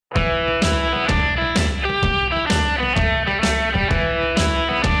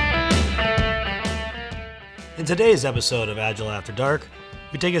today's episode of Agile After Dark,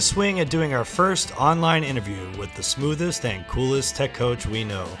 we take a swing at doing our first online interview with the smoothest and coolest tech coach we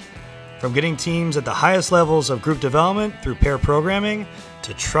know. From getting teams at the highest levels of group development through pair programming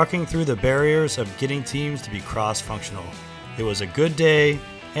to trucking through the barriers of getting teams to be cross-functional. It was a good day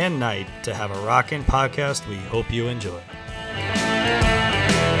and night to have a rockin' podcast we hope you enjoy.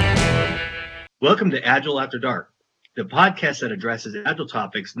 Welcome to Agile After Dark, the podcast that addresses Agile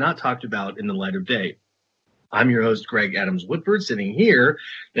topics not talked about in the light of day. I'm your host, Greg Adams Woodford, sitting here,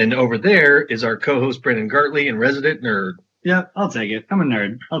 and over there is our co-host, Brandon Gartley, and resident nerd. Yeah, I'll take it. I'm a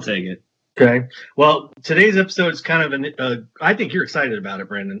nerd. I'll take it. Okay. Well, today's episode is kind of I think you're excited about it,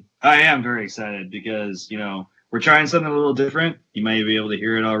 Brandon. I am very excited because, we're trying something a little different. You might be able to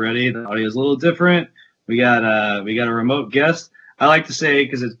hear it already. The audio is a little different. We got a remote guest. I like to say,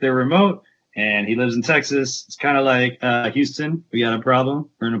 because they're remote and he lives in Texas, it's kind of like Houston. We got a problem.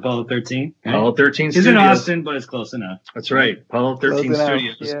 We're in Apollo 13. Right? Apollo 13 It's Studios. in Austin, but it's close enough. That's right. Apollo 13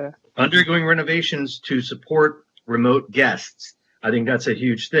 Studios. Yeah. Undergoing renovations to support remote guests. I think that's a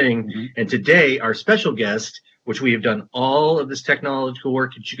huge thing. Mm-hmm. And today, our special guest, which we have done all of this technological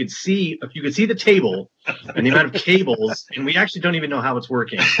work, if you could see the table and the amount of cables, and we actually don't even know how it's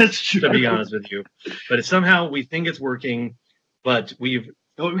working, That's true. to be honest with you. But somehow we think it's working, but we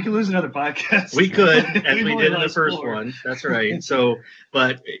We could lose another podcast. could, as We've we only did in the lost first 4. one. That's right. So,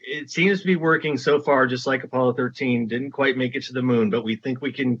 but it seems to be working so far, just like Apollo 13 didn't quite make it to the moon, but we think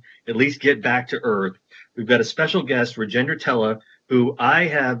we can at least get back to Earth. We've got a special guest, Rajendra Tella, who I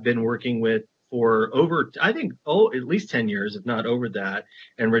have been working with for over, I think, at least 10 years, if not over that.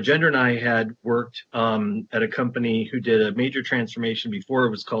 And Rajendra and I had worked at a company who did a major transformation before it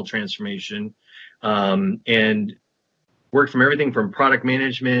was called transformation, and worked from everything from product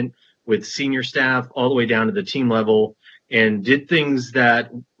management with senior staff all the way down to the team level, and did things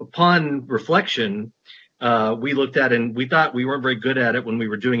that, upon reflection, we looked at and we thought we weren't very good at it when we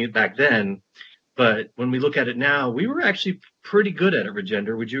were doing it back then. But when we look at it now, we were actually pretty good at it,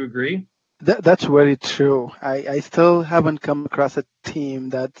 Rajendra. Would you agree? That's very true. I still haven't come across a team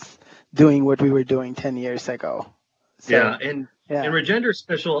that's doing what we were doing 10 years ago. So, Yeah. And Rajendra's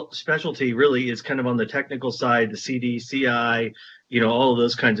specialty really is kind of on the technical side, the CD, CI, all of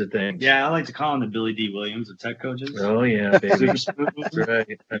those kinds of things. Yeah, I like to call him the Billy D. Williams of tech coaches. Oh, yeah, baby. Super smooth. That's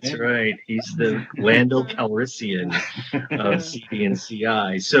right. That's right. He's the Lando Calrissian of CD and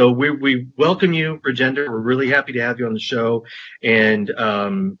CI. So we welcome you, Rajendra. We're really happy to have you on the show. And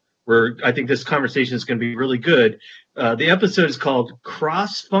I think this conversation is going to be really good. The episode is called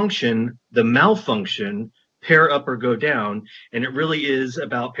Cross-Function, the Malfunction, Pair Up or Go Down, and it really is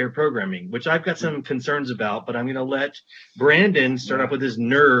about pair programming, which I've got some concerns about, but I'm going to let Brandon start off with his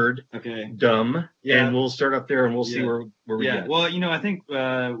nerd dumb, and we'll start up there and we'll see where we get. Well, I think we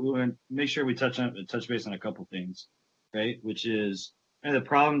want to make sure we touch base on a couple things, right? Which is the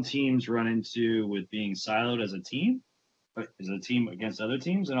problem teams run into with being siloed as a team against other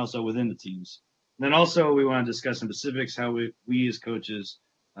teams, and also within the teams. And then also we want to discuss some specifics how we as coaches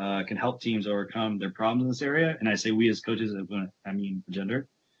can help teams overcome their problems in this area. And I say we as coaches, I mean gender,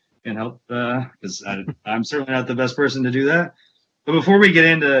 can help because I'm certainly not the best person to do that. But before we get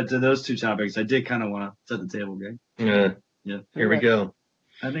into those two topics, I did kind of want to set the table, Greg. Yeah. Here we go.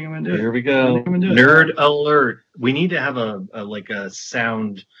 I think I'm going to do it. Here we go. Nerd alert. We need to have a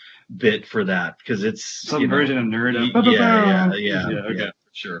sound bit for that because it's some version of nerd. Yeah. Okay. Yeah,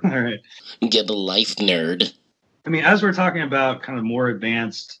 sure. All right. Get a life, nerd. I mean, as we're talking about kind of more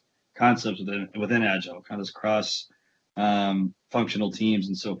advanced concepts within Agile, kind of this cross functional teams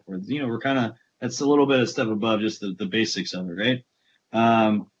and so forth, we're kind of, that's a little bit of step above just the basics of it, right?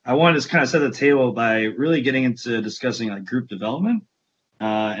 I wanted to kind of set the table by really getting into discussing like group development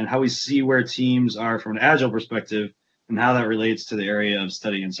and how we see where teams are from an Agile perspective and how that relates to the area of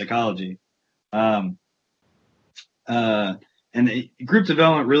study in psychology. And group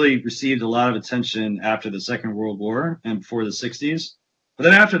development really received a lot of attention after the Second World War and before the 60s. But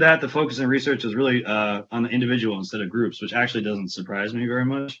then after that, the focus in research was really on the individual instead of groups, which actually doesn't surprise me very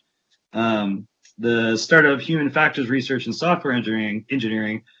much. The start of human factors research and software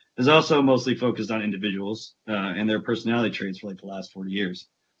engineering is also mostly focused on individuals and their personality traits for like the last 40 years.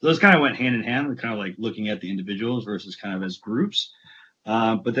 So those kind of went hand in hand. We're kind of like looking at the individuals versus kind of as groups.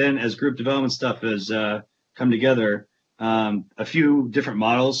 But then as group development stuff has come together, a few different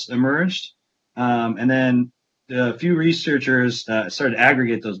models emerged. And then a few researchers started to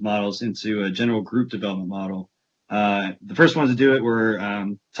aggregate those models into a general group development model. The first ones to do it were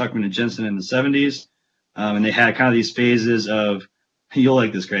Tuckman and Jensen in the 70s. And they had kind of these phases of, you'll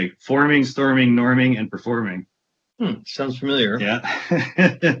like this, Greg, forming, storming, norming, and performing. Sounds familiar. Yeah.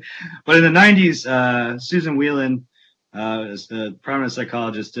 But in the 90s, Susan Whelan, as the prominent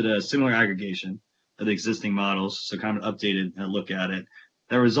psychologist, did a similar aggregation of the existing models, so kind of an updated look at it,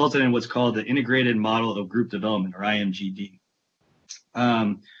 that resulted in what's called the Integrated Model of Group Development, or IMGD.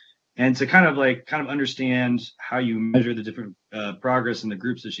 And to kind of understand how you measure the different progress in the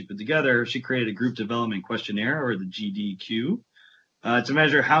groups that she put together, she created a group development questionnaire, or the GDQ, to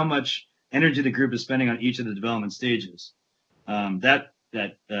measure how much energy the group is spending on each of the development stages. That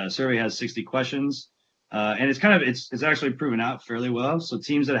survey has 60 questions, and it's actually proven out fairly well. So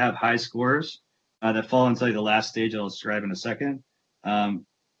teams that have high scores that fall into the last stage I'll describe in a second,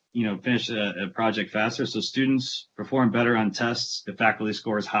 finish a project faster. So students perform better on tests if faculty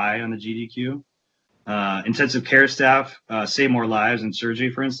scores high on the GDQ. Intensive care staff save more lives in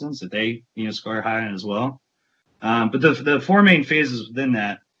surgery, for instance, if they score high on it as well. But the four main phases within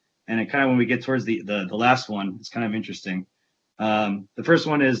that, and it kind of when we get towards the last one, it's kind of interesting. The first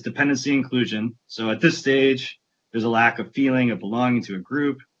one is dependency inclusion. So at this stage, there's a lack of feeling of belonging to a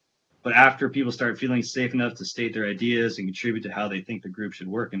group. But after people start feeling safe enough to state their ideas and contribute to how they think the group should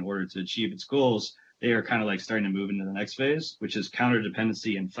work in order to achieve its goals, they are kind of starting to move into the next phase, which is counter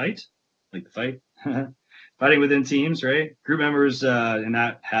dependency and fight, like the fight. Fighting within teams, right? Group members and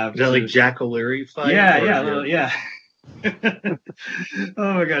that have. Is that like Jack O'Leary fight? Yeah.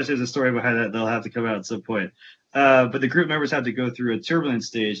 Oh my gosh, there's a story behind that. They'll have to come out at some point. But the group members have to go through a turbulent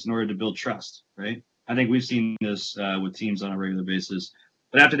stage in order to build trust, right? I think we've seen this with teams on a regular basis.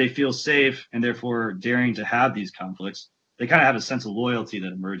 But after they feel safe and therefore daring to have these conflicts, they kind of have a sense of loyalty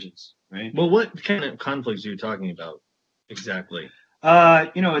that emerges, right? Well, what kind of conflicts are you talking about exactly?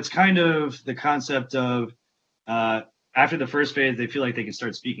 It's kind of the concept of after the first phase, they feel like they can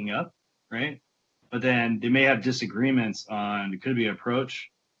start speaking up, right? But then they may have disagreements on, it could be approach.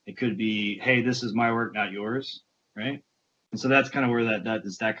 It could be, hey, this is my work, not yours, right? And so that's kind of where that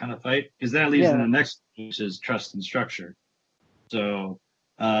is that kind of fight. Because then it leads to the next, which is trust and structure.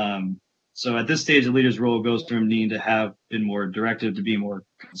 So at this stage, the leader's role goes from needing to have been more directive to be more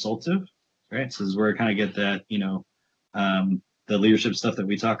consultative, right? So this is where I kind of get that, the leadership stuff that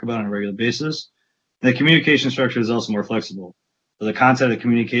we talk about on a regular basis. The communication structure is also more flexible. So the concept of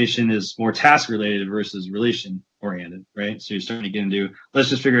communication is more task related versus relation oriented, right? So you're starting to get into, let's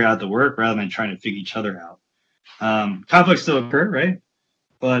just figure out the work rather than trying to figure each other out. Conflicts still occur, right?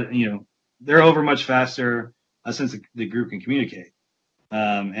 But, they're over much faster since the group can communicate.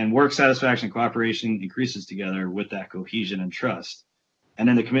 And work satisfaction and cooperation increases together with that cohesion and trust. And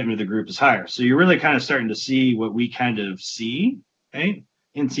then the commitment of the group is higher. So you're really kind of starting to see what we kind of see, right,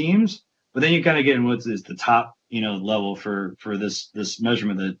 in teams. But then you kind of get in what is the top, level for this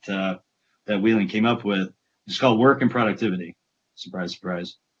measurement that Whelan came up with. It's called work and productivity. Surprise,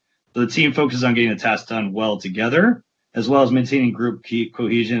 surprise. So the team focuses on getting the task done well together, as well as maintaining group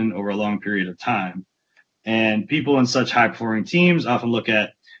cohesion over a long period of time. And people in such high-performing teams often look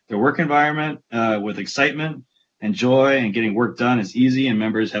at their work environment with excitement and joy, and getting work done is easy, and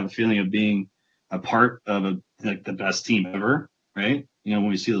members have a feeling of being a part of the best team ever, right? When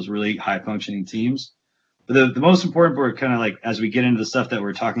we see those really high-functioning teams. But the most important part, kind of as we get into the stuff that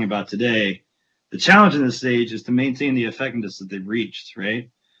we're talking about today, the challenge in this stage is to maintain the effectiveness that they've reached, right?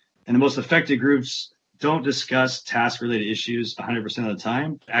 And the most effective groups don't discuss task-related issues 100% of the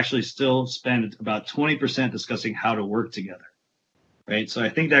time. Actually, still spend about 20% discussing how to work together, right? So I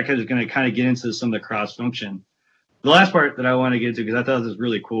think that is going to kind of get into some of the cross-function. The last part that I want to get into, because I thought this was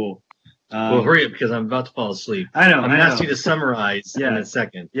really cool. Well, hurry up, because I'm about to fall asleep. I know. I'm going to ask you to summarize in a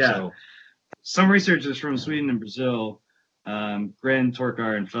second. Yeah. So. Some researchers from Sweden and Brazil, Gren,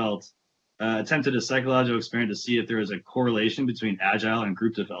 Torkar, and Felt, attempted a psychological experiment to see if there was a correlation between agile and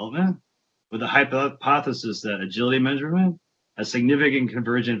group development, with a hypothesis that agility measurement has significant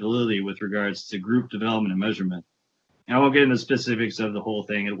convergent validity with regards to group development and measurement. And I won't get into the specifics of the whole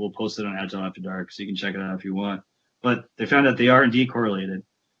thing, and we'll post it on Agile After Dark, so you can check it out if you want. But they found that they are indeed correlated.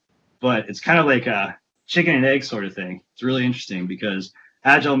 But it's kind of like a chicken and egg sort of thing. It's really interesting because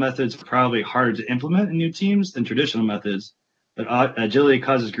agile methods are probably harder to implement in new teams than traditional methods, but agility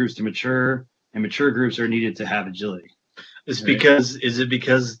causes groups to mature, and mature groups are needed to have agility. Is it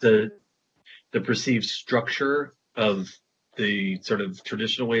because the perceived structure of the sort of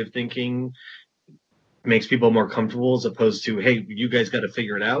traditional way of thinking makes people more comfortable as opposed to, hey, you guys got to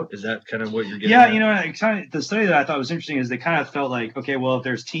figure it out? Is that kind of what you're getting at? The study that I thought was interesting is they kind of felt like, okay, well, if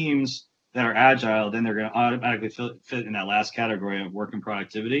there's teams that are agile, then they're going to automatically fit in that last category of work and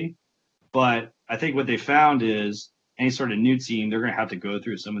productivity. But I think what they found is any sort of new team, they're going to have to go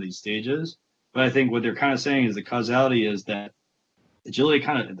through some of these stages. But I think what they're kind of saying is the causality is that agile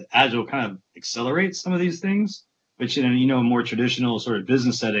kind of accelerates some of these things, which in a more traditional sort of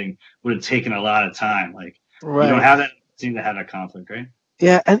business setting would have taken a lot of time. Like Right. you don't have that seem to have that conflict, right?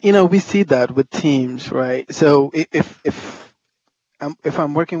 Yeah, and we see that with teams, right? So if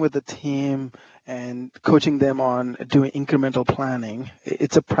I'm working with a team and coaching them on doing incremental planning,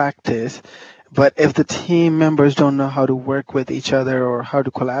 it's a practice. But if the team members don't know how to work with each other or how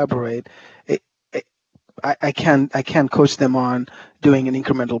to collaborate, I can't coach them on doing an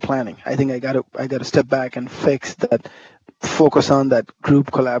incremental planning. I think I gotta step back and fix that, focus on that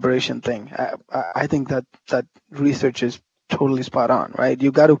group collaboration thing. I think that research is totally spot on, right?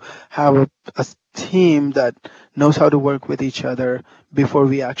 You got to have a team that knows how to work with each other before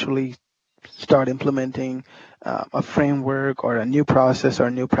we actually start implementing a framework or a new process or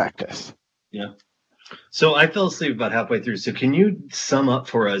a new practice. Yeah. So I fell asleep about halfway through. So can you sum up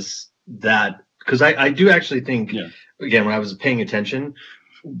for us that? Because I do actually think, again, when I was paying attention,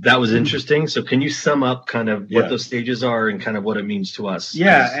 that was interesting. So can you sum up kind of what those stages are and kind of what it means to us?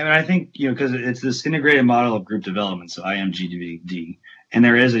 Yeah, and I think, because it's this integrated model of group development, so IMGD, and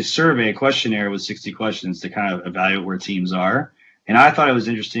there is a survey, a questionnaire with 60 questions to kind of evaluate where teams are. And I thought it was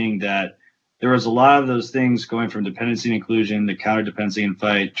interesting that there was a lot of those things going from dependency and inclusion to counter dependency and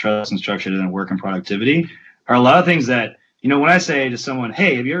fight, trust and structure, and then work and productivity are a lot of things that, when I say to someone,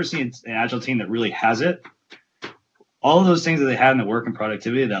 hey, have you ever seen an agile team that really has it? All of those things that they had in the work and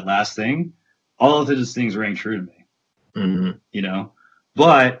productivity, that last thing, all of those things rang true to me. Mm-hmm.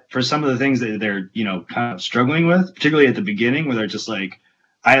 But for some of the things that they're, kind of struggling with, particularly at the beginning where they're just like,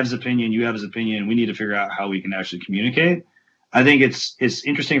 I have this opinion, you have this opinion, we need to figure out how we can actually communicate. I think it's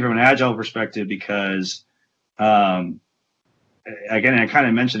interesting from an agile perspective because, again, I kind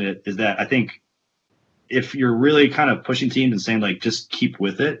of mentioned it, is that I think if you're really kind of pushing teams and saying like, just keep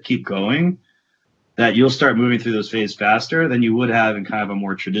with it, keep going, that you'll start moving through those phases faster than you would have in kind of a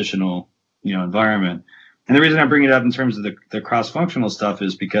more traditional, environment. And the reason I bring it up in terms of the cross-functional stuff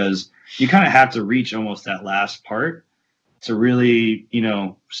is because you kind of have to reach almost that last part to really,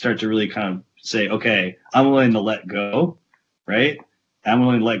 start to really kind of say, okay, I'm willing to let go, right? I'm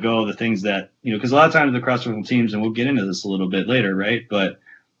willing to let go of the things that, because a lot of times the cross-functional teams, and we'll get into this a little bit later, right? But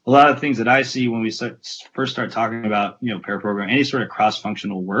a lot of things that I see when we first start talking about, pair program, any sort of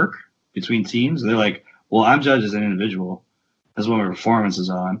cross-functional work between teams, they're like, well, I'm judged as an individual. That's what my performance is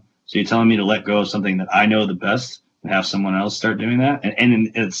on. So you're telling me to let go of something that I know the best and have someone else start doing that.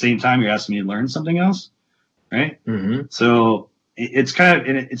 And at the same time, you're asking me to learn something else, right? Mm-hmm. So it's kind of,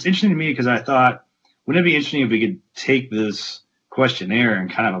 and it's interesting to me because I thought, wouldn't it be interesting if we could take this questionnaire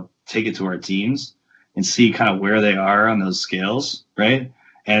and kind of take it to our teams and see kind of where they are on those scales, right?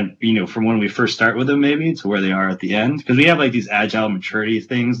 And, from when we first start with them maybe to where they are at the end. Because we have like these agile maturity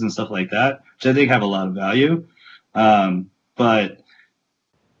things and stuff like that, which I think have a lot of value. But,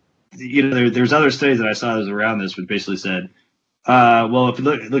 there's other studies that I saw that was around this which basically said, well, if you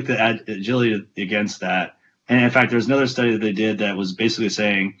looked at agility against that, and in fact, there's another study that they did that was basically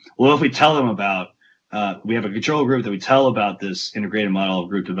saying, well, if we tell them about, we have a control group that we tell about this integrated model of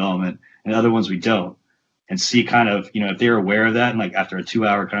group development and other ones we don't. And see kind of, if they're aware of that and like after a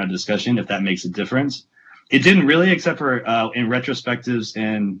 2-hour kind of discussion, if that makes a difference. It didn't really, except for in retrospectives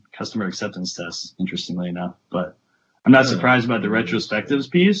and customer acceptance tests, interestingly enough. But I'm not surprised about the retrospectives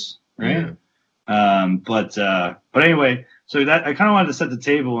piece, right? Yeah. But anyway, so that I kind of wanted to set the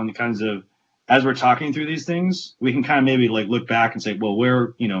table and kinds of, as we're talking through these things, we can kind of maybe like look back and say, well,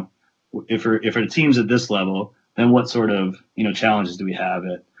 where, if our team's at this level, then what sort of, challenges do we have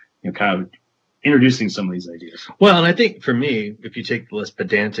at, kind of introducing some of these ideas. Well, and I think for me, if you take the less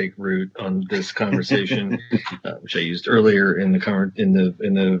pedantic route on this conversation, which I used earlier in the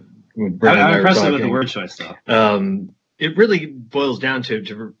when Brent and I I'm were impressed with talking, the word choice though. It really boils down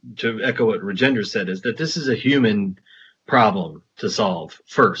to echo what Rajendra said, is that this is a human problem to solve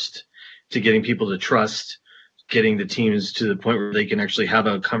first, to getting people to trust, getting the teams to the point where they can actually have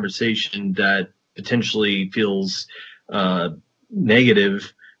a conversation that potentially feels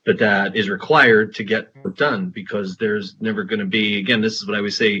negative, but that is required to get work done, because there's never going to be, again, this is what I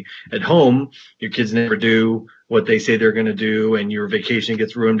always say at home, your kids never do what they say they're going to do, and your vacation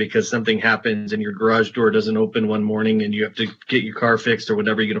gets ruined because something happens and your garage door doesn't open one morning and you have to get your car fixed or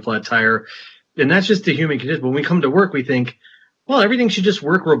whatever, you get a flat tire. And that's just the human condition. When we come to work, we think, well, everything should just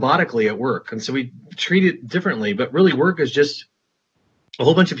work robotically at work. And so we treat it differently, but really work is just a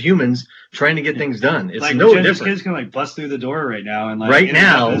whole bunch of humans trying to get things done. It's like, no Jen's different. kids can like bust through the door right now and like right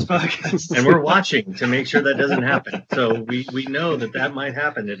now, this podcast. and we're watching to make sure that doesn't happen. So we know that might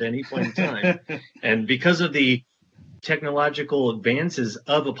happen at any point in time. And because of the technological advances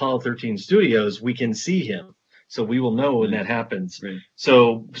of Apollo 13 Studios, we can see him. So we will know when that happens. Right.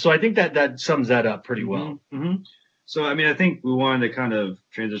 So I think that sums that up pretty well. Mm-hmm. So, I mean, I think we wanted to kind of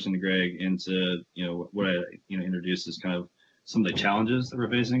transition to Greg into, what I, introduced as kind of some of the challenges that we're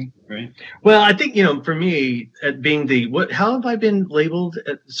facing, right? Well, I think, for me, at being how have I been labeled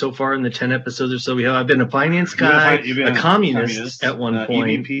so far in the 10 episodes or so we have? I've been a finance guy, a communist at one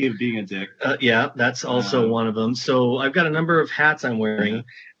point. EVP of being a dick. Yeah, that's also one of them. So I've got a number of hats I'm wearing.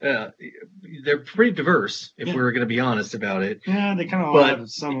 They're pretty diverse, if we were going to be honest about it. Yeah, they kind of all have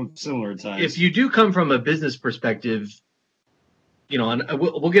some similar ties. If you do come from a business perspective, and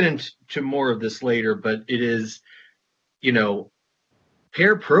we'll get into more of this later, but it is,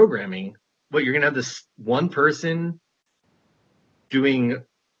 pair programming. What you're going to have this one person doing,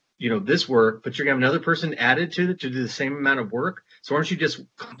 this work, but you're going to have another person added to it to do the same amount of work. So aren't you just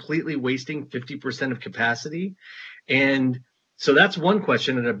completely wasting 50% of capacity? And so that's one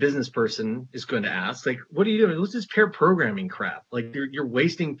question that a business person is going to ask. Like, what are you doing? What's this pair programming crap? Like, you're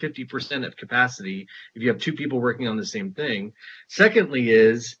wasting 50% of capacity if you have two people working on the same thing. Secondly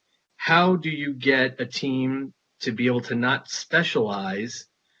is, how do you get a team to be able to not specialize,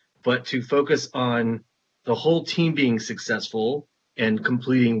 but to focus on the whole team being successful and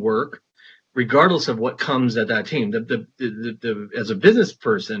completing work, regardless of what comes at that team? As a business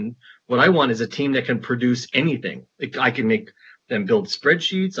person, what I want is a team that can produce anything. Like, I can make them build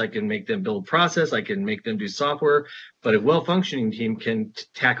spreadsheets, I can make them build process, I can make them do software, but a well-functioning team can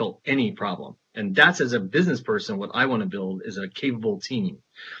tackle any problem. And that's, as a business person, what I want to build is a capable team.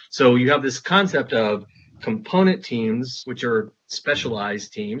 So you have this concept of component teams, which are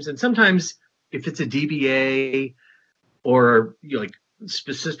specialized teams. And sometimes if it's a DBA or like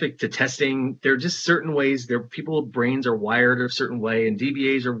specific to testing, there are just certain ways people's brains are wired a certain way, and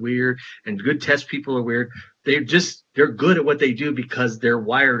DBAs are weird and good test people are weird. They're good at what they do because they're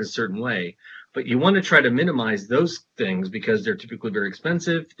wired a certain way. But you want to try to minimize those things because they're typically very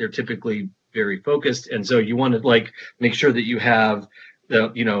expensive. They're typically very focused. And so you want to make sure that you have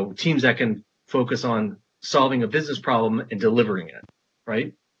teams that can focus on solving a business problem and delivering it,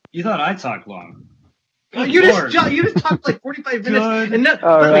 right? You thought I talked long. You just talked like 45 minutes. And none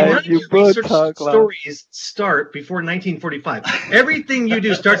of your research stories start before 1945. Everything you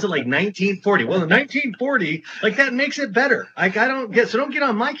do starts at like 1940. Well, in 1940, that makes it better. I don't get, so don't get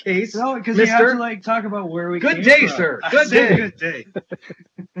on my case. No, because you have to talk about where we Good day, from. Sir. Good day. Good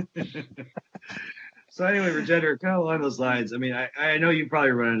day. So anyway, Regender, kind of along those lines, I mean, I know you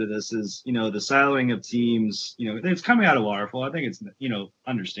probably run into this is, the siloing of teams, it's coming out of Waterfall. I think it's,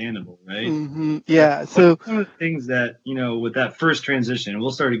 understandable, right? Mm-hmm. Yeah. So some of the things that, with that first transition, and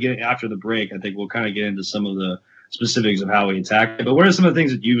we'll start to get after the break, I think we'll kind of get into some of the specifics of how we attack it. But what are some of the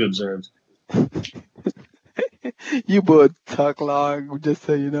things that you've observed? You both talk long, just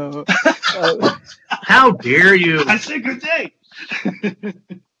so you know. How dare you? I said good day.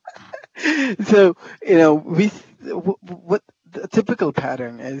 So, what the typical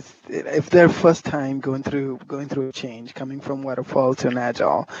pattern is, if they're first time going through a change, coming from Waterfall to an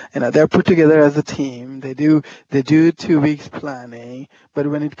Agile, they're put together as a team. They do 2 weeks planning, but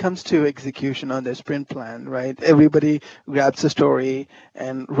when it comes to execution on their sprint plan, right, everybody grabs a story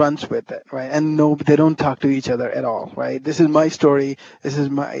and runs with it, right? And no, they don't talk to each other at all, right? This is my story.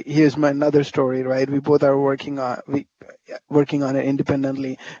 Here's my another story, right? We both are working on it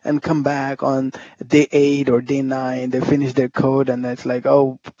independently, and come back on day 8 or day 9, they finish their code, and it's like,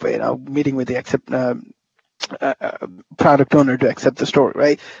 meeting with the product owner to accept the story,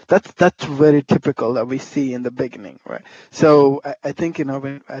 right? That's very typical that we see in the beginning, right? So I think,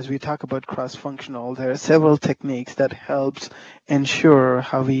 as we talk about cross-functional, there are several techniques that helps ensure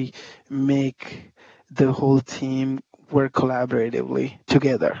how we make the whole team work collaboratively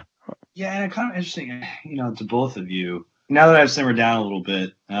together. Yeah, and kind of interesting, to both of you. Now that I've simmered down a little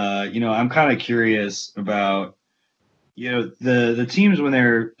bit, I'm kind of curious about, the teams when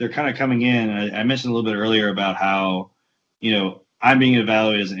they're kind of coming in. I mentioned a little bit earlier about how, I'm being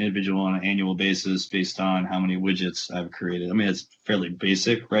evaluated as an individual on an annual basis based on how many widgets I've created. I mean, it's fairly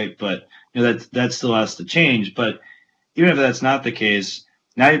basic, right? But that still has to change. But even if that's not the case,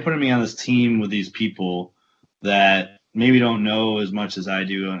 now you're putting me on this team with these people that maybe don't know as much as I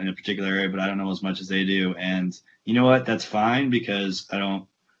do in a particular area, but I don't know as much as they do. And you know what? That's fine, because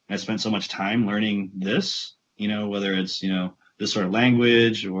I spent so much time learning this, whether it's, this sort of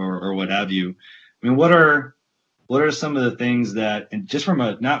language or what have you. I mean, what are some of the things that, and just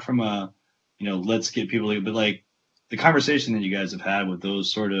not from a, let's get people to, but like the conversation that you guys have had with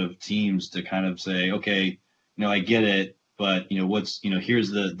those sort of teams to kind of say, okay, I get it, but what's, here's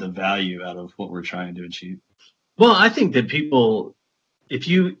the value out of what we're trying to achieve. Well, I think that people, if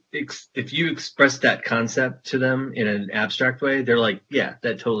you express that concept to them in an abstract way, they're like, yeah,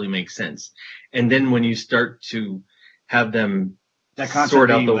 that totally makes sense. And then when you start to have them That concept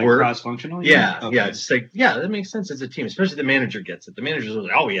sort out being the like work. cross-functional. Yeah, Okay. yeah. It's like, yeah, that makes sense as a team, especially the manager gets it. The manager's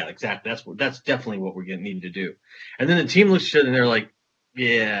like, oh yeah, exactly. That's definitely what we're gonna need to do. And then the team looks at it and they're like,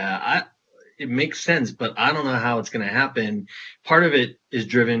 yeah, it makes sense, but I don't know how it's gonna happen. Part of it is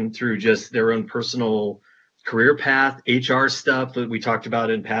driven through just their own personal career path, HR stuff that we talked about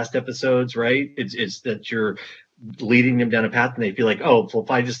in past episodes, right? It's that you're leading them down a path and they feel like, oh, well, if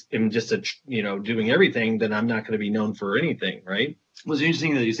I just am just doing everything, then I'm not going to be known for anything, right? Well, it's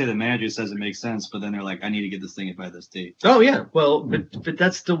interesting that you say the manager says it makes sense, but then they're like, I need to get this thing by this date. Oh yeah, well, but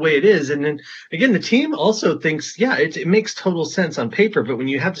that's the way it is. And then again, the team also thinks, yeah, it makes total sense on paper, but when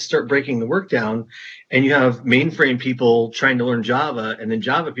you have to start breaking the work down, and you have mainframe people trying to learn Java, and then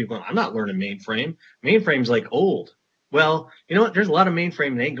Java people, I'm not learning mainframe. Mainframe's like old. Well, you know what? There's a lot of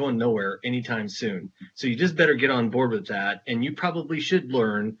mainframe that ain't going nowhere anytime soon. So you just better get on board with that, and you probably should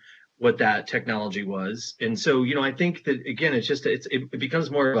learn what that technology was. And so, I think that again, it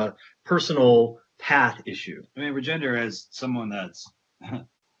becomes more of a personal path issue. I mean, Regender, as someone that's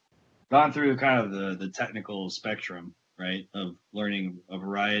gone through kind of the technical spectrum, right, of learning a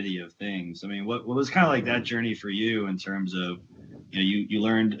variety of things. I mean, what was kind of like that journey for you in terms of, you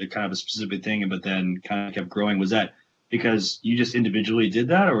learned a kind of a specific thing, but then kind of kept growing? Was that because you just individually did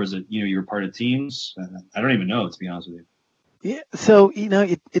that, or was it, you were part of teams? I don't even know, to be honest with you. Yeah, so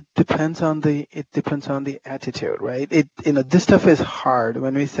it depends on the attitude, right? This stuff is hard.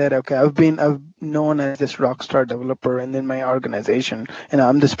 When we said, okay, I've known as this rock star developer, and in my organization,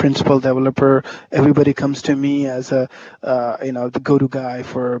 I'm this principal developer. Everybody comes to me as a the go-to guy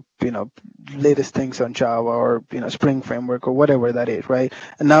for latest things on Java or Spring Framework or whatever that is, right?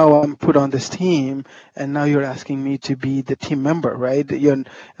 And now I'm put on this team, and now you're asking me to be the team member, right? They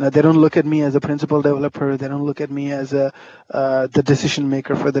don't look at me as a principal developer. They don't look at me as the decision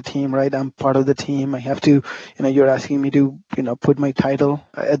maker for the team, right? I'm part of the team. I have to, you're asking me to, put my title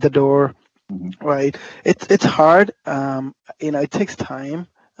at the door, right? It's hard. It takes time.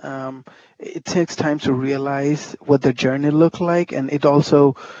 It takes time to realize what the journey looked like, and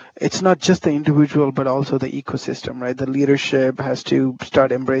it's not just the individual, but also the ecosystem, right? The leadership has to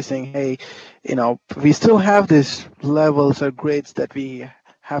start embracing, hey, we still have these levels or grades that we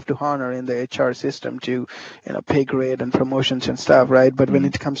have to honor in the HR system to, pay grade and promotions and stuff, right? But when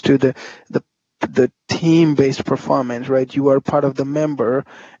it comes to the team-based performance, right, you are part of the member,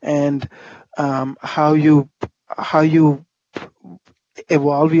 and how you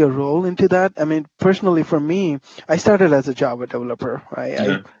evolve your role into that. I mean, personally for me, I started as a Java developer, right?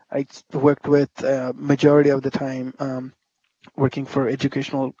 Mm-hmm. I worked with majority of the time working for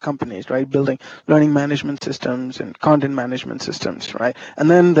educational companies, right? Building learning management systems and content management systems, right? And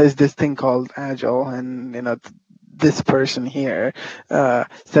then there's this thing called Agile, and this person here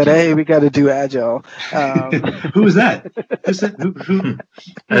said, "Hey, we got to do Agile." Who was that? Who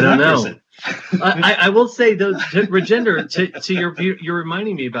I don't know. I will say though, Regender, to you're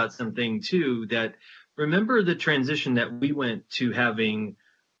reminding me about something too. That remember the transition that we went to having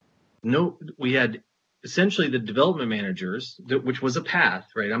we had essentially the development managers, which was a path,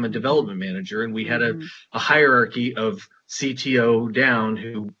 right? I'm a development manager, and we had a hierarchy of CTO down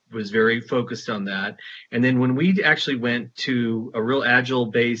who was very focused on that. And then when we actually went to a real agile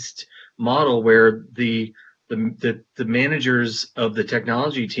based model where the managers of the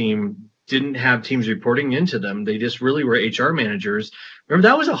technology team didn't have teams reporting into them, they just really were HR managers. Remember,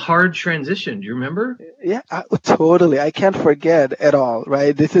 that was a hard transition. Do you remember? Yeah, totally. I can't forget at all,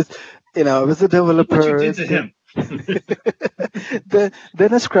 right? This is, I was a developer. What you did to him.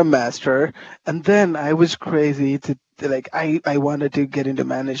 Then a Scrum Master, and then I was crazy to I wanted to get into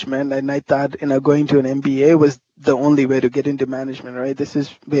management, and I thought going to an MBA was the only way to get into management, right? This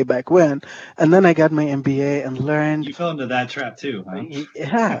is way back when, and then I got my MBA and learned. You fell into that trap too, huh?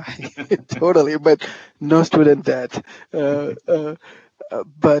 Yeah, totally, but no student debt.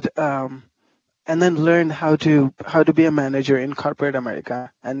 And then learn how to be a manager in corporate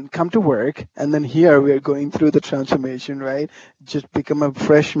America and come to work. And then here we are going through the transformation, right? Just become a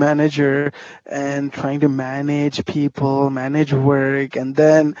fresh manager and trying to manage people, manage work. And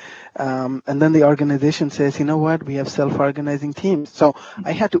then the organization says, you know what? We have self-organizing teams. So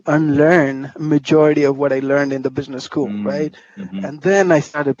I had to unlearn majority of what I learned in the business school, right? Mm-hmm. And then I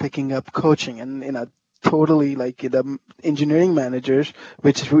started picking up coaching, and totally like the engineering managers,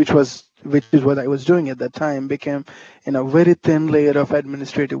 which is what I was doing at that time, became very thin layer of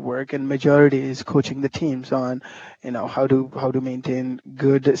administrative work, and majority is coaching the teams on how to maintain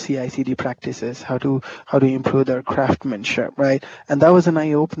good CI/CD practices, how to improve their craftsmanship, right? And that was an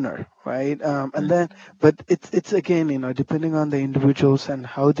eye opener, right? And then, but it's again, depending on the individuals and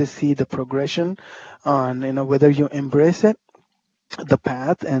how they see the progression on whether you embrace it, the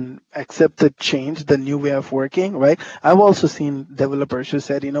path, and accept the change, the new way of working, right? I've also seen developers who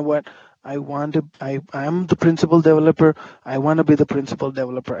said, you know what, I'm the principal developer. I want to be the principal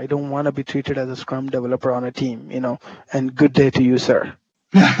developer. I don't want to be treated as a scrum developer on a team, and good day to you, sir.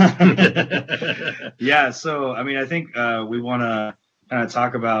 Yeah. So, I mean, I think we want to kind of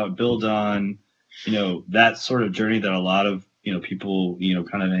talk about, build on, that sort of journey that a lot of, people,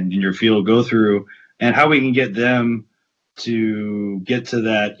 kind of in your field go through, and how we can get them to get to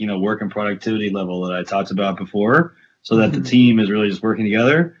that, work and productivity level that I talked about before, so that the team is really just working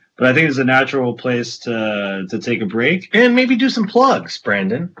together. But I think it's a natural place to take a break. And maybe do some plugs,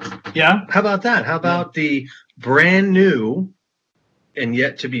 Brandon. Yeah. How about that? How about the brand new and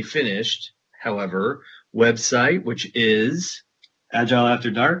yet to be finished, however, website, which is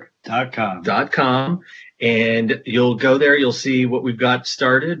agileafterdark.com. And you'll go there, you'll see what we've got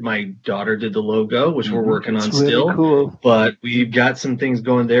started. My daughter did the logo, which we're working on still. Really cool. But we've got some things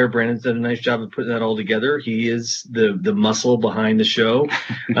going there. Brandon's done a nice job of putting that all together. He is the muscle behind the show.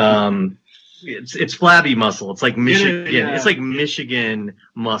 It's flabby muscle. It's like Michigan. Yeah. It's like Michigan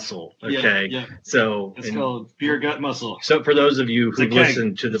muscle. Okay. Yeah. So It's called beer gut muscle. So for those of you who It's a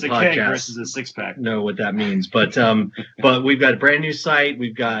listen to the It's a keg podcast, versus a six pack. know what that means. But but we've got a brand new site.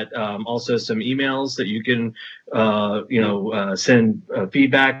 We've got also some emails that you can send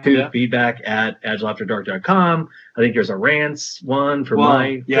feedback to. Yeah. Feedback at agileafterdark.com. I think there's a rants one for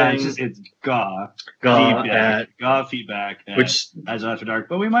my yeah, thing. it's GAW feedback at which Agile After Dark.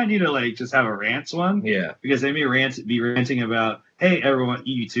 But we might need to just have a rants one, yeah. because they may be ranting about, hey, everyone,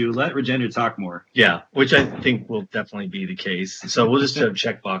 you two, let Regender talk more. Yeah, which I think will definitely be the case. So we'll just have a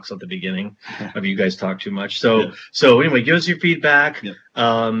checkbox at the beginning of you guys talk too much. So anyway, give us your feedback,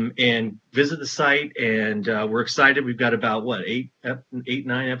 and visit the site. And we're excited. We've got about 9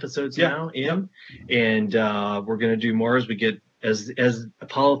 episodes now in, and we're going to do more as we get as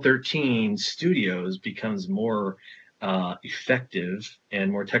Apollo 13 Studios becomes more effective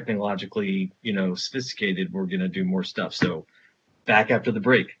and more technologically sophisticated. We're going to do more stuff. So. Back after the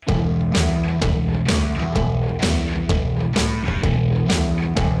break.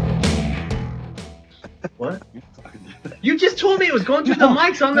 What? You just told me it was going through the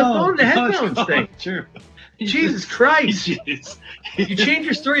mics on the phone, the headphones thing. True. Jesus Christ. Jeez. You change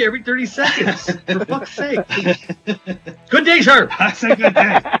your story every 30 seconds. For fuck's sake. Good day, sir. I said good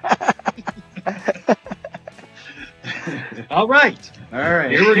day. All right.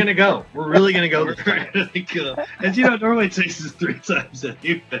 Here we're going to go. We're really going to go. As you know, normally it takes us 3 times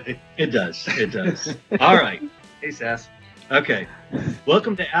anyway. It does. All right. Hey, Sass. Okay.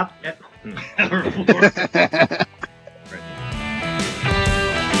 Welcome to Hour 4.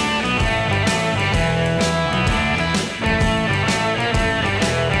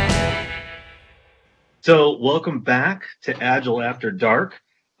 So welcome back to Agile After Dark.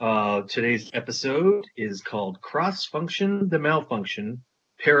 Today's episode is called Cross-Function the Malfunction,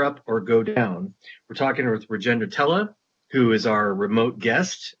 Pair Up or Go Down. We're talking with Regender Tella, who is our remote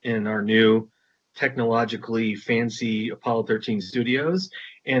guest in our new technologically fancy Apollo 13 studios.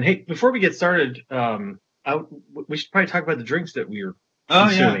 And hey, before we get started, we should probably talk about the drinks that we are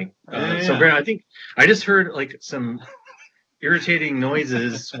consuming. So Brandon, I think I just heard some irritating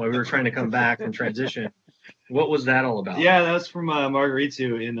noises while we were trying to come back and transition. What was that all about? Yeah, that was from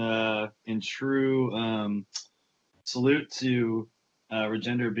Margarito in true salute to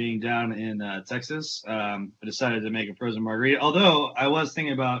Regender being down in Texas. I decided to make a frozen margarita. Although I was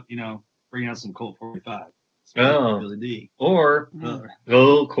thinking about bringing out some Colt 45. Really D. Or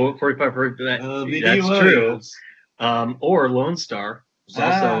Colt 45. That's true. Or Lone Star. It's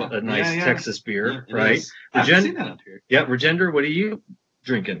also a nice Texas beer, right? I've seen that up here. Yeah, Regender, what are you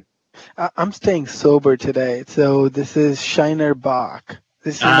drinking? I'm staying sober today, so this is Shiner Bach.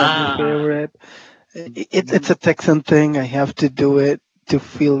 This is my favorite. It's a Texan thing. I have to do it to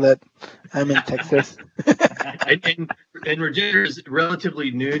feel that I'm in Texas. and Regender is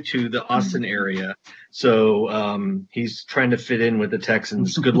relatively new to the Austin area, so he's trying to fit in with the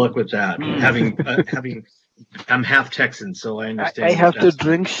Texans. Good luck with that. having I'm half Texan, so I understand. I have to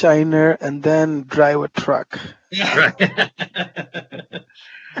drink Shiner and then drive a truck. Right.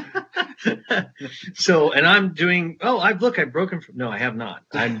 So, and I'm doing. Oh, I've broken. No, I have not.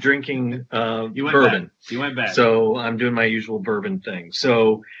 I'm drinking You went bourbon. back. You went back. So I'm doing my usual bourbon thing.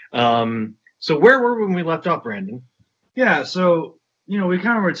 So, so where were we when we left off, Brandon? Yeah, so we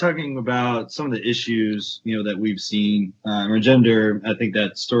kind of were talking about some of the issues that we've seen. Regender, I think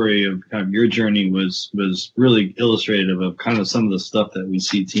that story of kind of your journey was really illustrative of kind of some of the stuff that we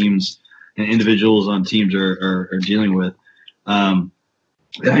see teams and individuals on teams are dealing with.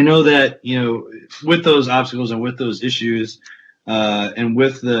 I know that with those obstacles and with those issues, and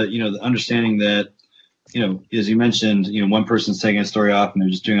with the understanding that as you mentioned, one person's taking a story off and they're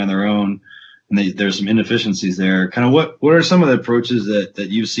just doing it on their own, and there's some inefficiencies there. Kind of what are some of the approaches that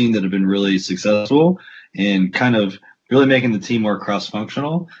you've seen that have been really successful and kind of really making the team more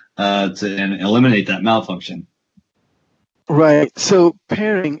cross-functional and eliminate that malfunction? Right. So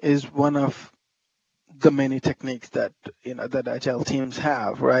pairing is one of the many techniques that that agile teams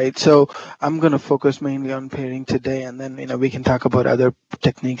have, right? So I'm going to focus mainly on pairing today, and then we can talk about other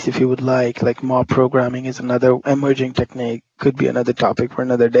techniques if you would like mob programming is another emerging technique, could be another topic for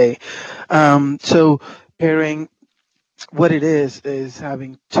another day. So pairing, what it is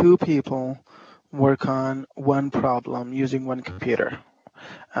having two people work on one problem using one computer.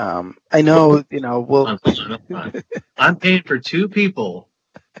 I know we'll I'm paying for two people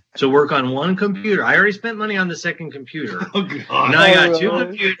to work on one computer. I already spent money on the second computer. Oh, God. Now I got two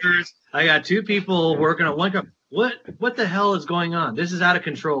computers. I got two people working on one. What the hell is going on? This is out of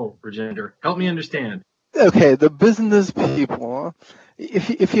control, Regender. Help me understand. Okay, the business people.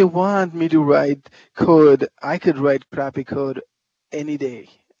 If you want me to write code, I could write crappy code any day.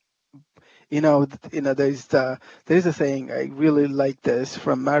 There's a saying, I really like this,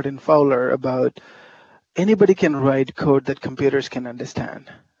 from Martin Fowler about anybody can write code that computers can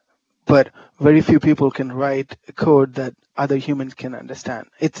understand, but very few people can write code that other humans can understand.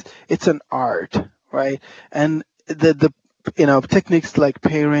 It's an art, right? And the techniques like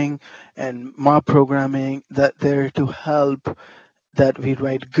pairing and mob programming, that they're to help that we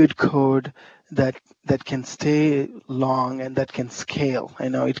write good code that can stay long and that can scale.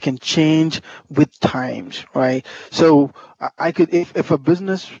 It can change with times, right? So I could, if a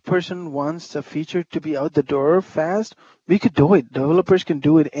business person wants a feature to be out the door fast, we could do it. Developers can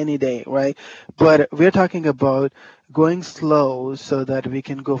do it any day, right? But we're talking about going slow so that we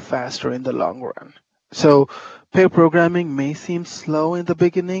can go faster in the long run. So pair programming may seem slow in the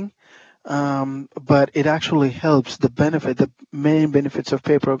beginning, but it actually helps. The main benefits of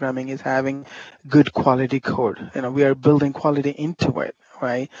pair programming is having good quality code. We are building quality into it,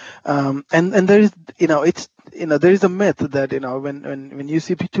 right? And there is, there is a myth that when you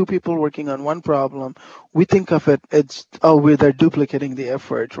see two people working on one problem, we think of it it's they're duplicating the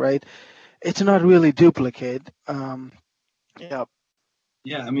effort, right? It's not really duplicate. Yeah.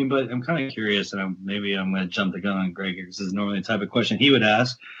 Yeah, I mean, but I'm kind of curious, and maybe I'm going to jump the gun on Greg here because this is normally the type of question he would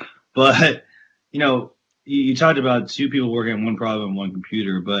ask. But, you talked about two people working on one problem on one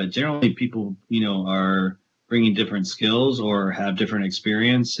computer, but generally people, are bringing different skills or have different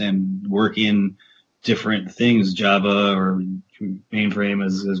experience and work in different things, Java or mainframe,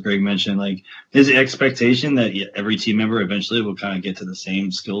 as Greg mentioned. Like, is the expectation that every team member eventually will kind of get to the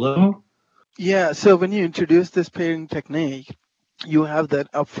same skill level? Yeah, so when you introduce this pairing technique, you have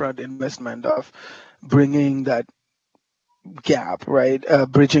that upfront investment of bringing that gap, right?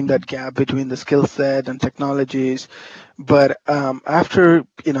 Bridging that gap between the skill set and technologies. But after,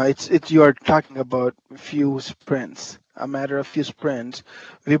 you are talking about few sprints, a matter of few sprints,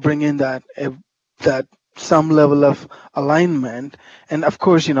 we bring in that some level of alignment. And of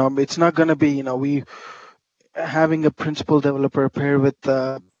course, it's not going to be, we having a principal developer pair with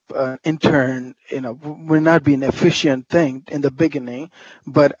intern, will not be an efficient thing in the beginning,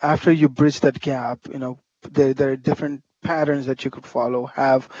 but after you bridge that gap, there are different patterns that you could follow.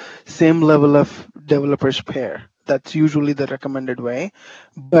 Have same level of developers pair. That's usually the recommended way.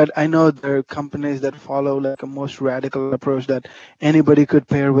 But I know there are companies that follow like a most radical approach that anybody could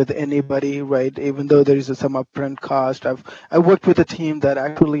pair with anybody, right? Even though there is some upfront cost. I worked with a team that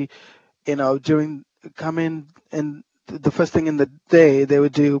actually, come in and the first thing in the day they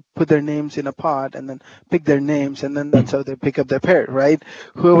would put their names in a pot and then pick their names, and then that's how they pick up their pair, right?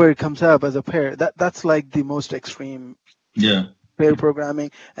 Whoever comes up as a pair, that's like the most extreme pair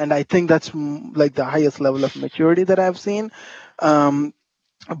programming, and I think that's like the highest level of maturity that I've seen.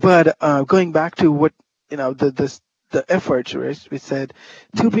 But going back to what the efforts, right? We said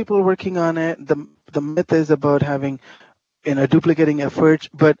two people working on it. The myth is about having duplicating efforts,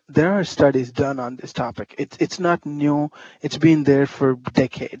 but there are studies done on this topic. It's not new. It's been there for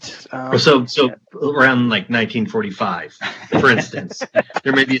decades. So around like 1945, for instance,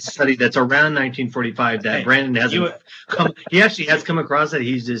 there may be a study that's around 1945 that Brandon hasn't come. He actually has come across that.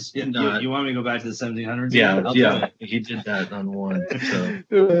 He's just you want me to go back to the 1700s? Yeah. He did that on one. So.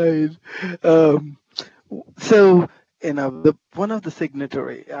 Right. So one of the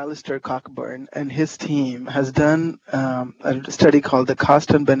signatory, Alistair Cockburn, and his team has done a study called the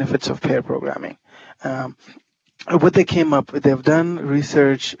cost and benefits of pair programming. What they came up with, they've done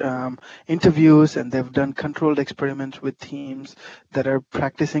research, interviews, and they've done controlled experiments with teams that are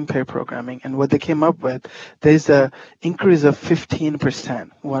practicing pair programming. And what they came up with, there's a increase of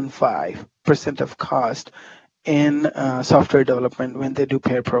 15% of cost in software development when they do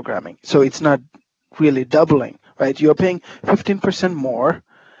pair programming. So it's not really doubling, right? You're paying 15% more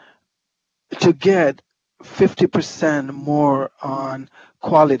to get 50% more on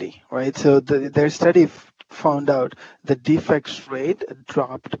quality, right? So their study found out the defects rate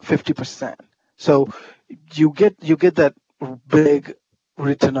dropped 50%. So you get that big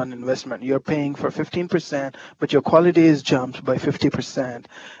return on investment. You're paying for 15%, but your quality is jumped by 50%,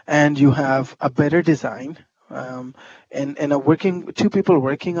 and you have a better design. And two people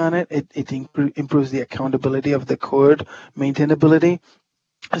working on it, it improves the accountability of the code, maintainability.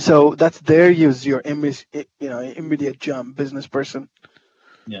 So that's their use, your immediate jump, business person.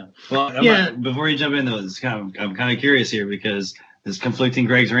 Yeah. Well, before you jump in though, I'm kind of curious here because there's conflicting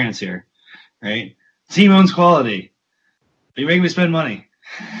Greg's rants here, right? Team owns quality. Are you making me spend money?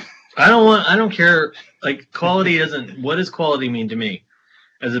 I don't care. Like quality what does quality mean to me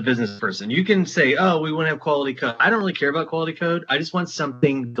as a business person? You can say, oh, we want to have quality code. I don't really care about quality code. I just want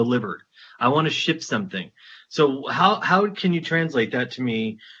something delivered. I want to ship something. So how can you translate that to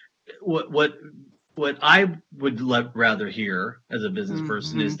me? What I would rather hear as a business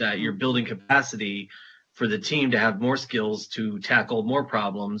person is that you're building capacity for the team to have more skills to tackle more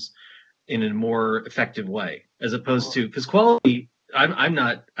problems in a more effective way, as opposed to, because quality, I'm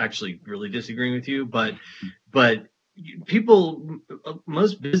not actually really disagreeing with you, but people,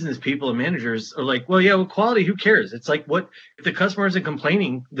 most business people and managers are like, well, yeah, well, quality, who cares? It's like, what if the customer isn't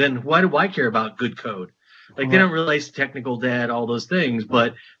complaining, then why do I care about good code? Like they don't realize technical debt, all those things,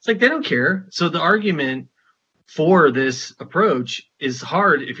 but it's like they don't care. So the argument for this approach is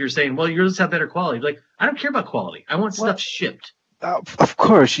hard if you're saying, well, you just have better quality. Like, I don't care about quality. I want stuff shipped. Of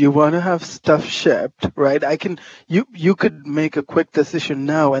course, you want to have stuff shipped, right? You could make a quick decision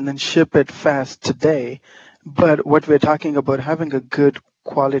now and then ship it fast today. But what we're talking about, having a good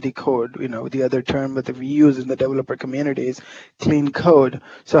quality code, the other term that we use in the developer community is clean code.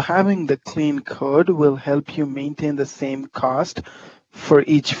 So having the clean code will help you maintain the same cost for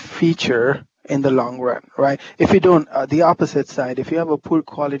each feature in the long run, right? If you don't, the opposite side, if you have a poor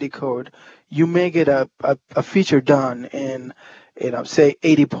quality code, you may get a feature done in, say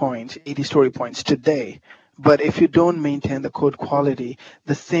 80 story points today. But if you don't maintain the code quality,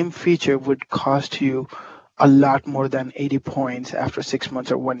 the same feature would cost you a lot more than 80 points after 6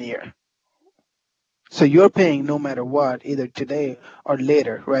 months or 1 year. So you're paying no matter what, either today or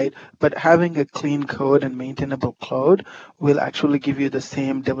later, right? But having a clean code and maintainable code will actually give you the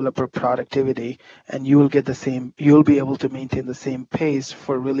same developer productivity, and you'll be able to maintain the same pace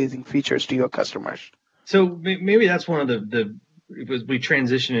for releasing features to your customers. So maybe that's one of we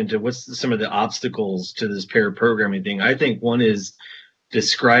transition into what's some of the obstacles to this pair programming thing. I think one is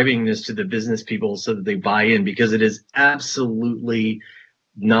describing this to the business people so that they buy in, because it is absolutely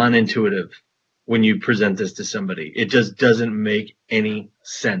non-intuitive when you present this to somebody. It just doesn't make any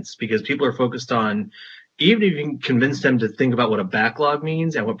sense, because people are focused on, even if you can convince them to think about what a backlog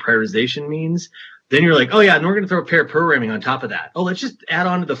means and what prioritization means, then you're like, oh yeah, and we're going to throw pair programming on top of that. Oh, let's just add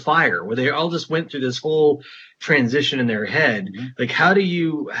on to the fire, where they all just went through this whole transition in their head. Like, how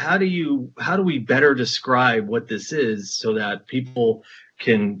do we better describe what this is so that people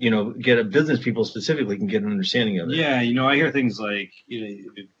can, business people specifically can get an understanding of it? Yeah. I hear things like,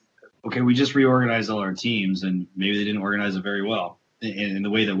 okay, we just reorganized all our teams and maybe they didn't organize it very well in the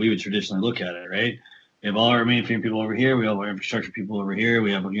way that we would traditionally look at it, right? We have all our mainframe people over here. We have our infrastructure people over here.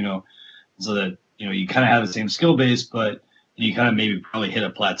 We have, so that, you kind of have the same skill base, but you kind of maybe probably hit a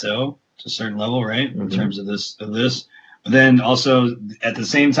plateau to a certain level, right? In terms of this. But then also at the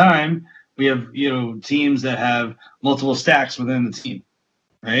same time, we have, teams that have multiple stacks within the team,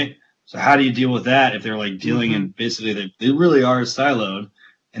 right? So how do you deal with that if they're like dealing in basically they really are siloed,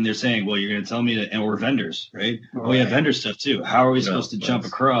 and they're saying, well, you're going to tell me and we're vendors, right? Oh, yeah, vendor stuff too. How are we supposed to jump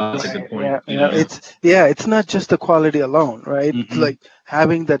across? That's a good point. It's not just the quality alone, right? It's like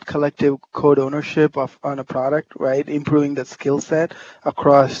having that collective code ownership on a product, right? Improving the skill set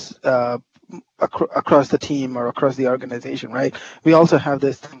across across the team or across the organization, right? We also have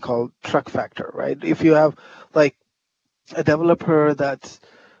this thing called truck factor, right? If you have like a developer that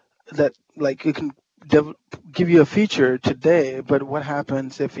like you can give you a feature today, but what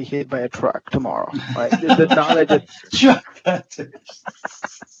happens if we hit by a truck tomorrow, right? The knowledge truck factor.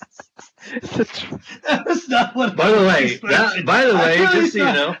 That was not what. By the way, just so you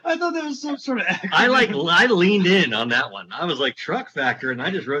know, I thought that was some sort of. I leaned in on that one. I was like truck factor, and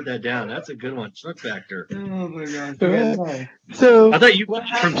I just wrote that down. That's a good one, truck factor. Oh my god! So I thought you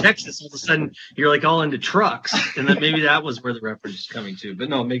from Texas. All of a sudden, you're like all into trucks, and then maybe that was where the reference is coming to. But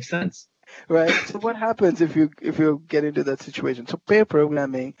no, it makes sense. Right. So what happens if you get into that situation? So pair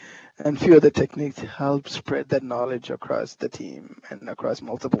programming and few other techniques help spread that knowledge across the team and across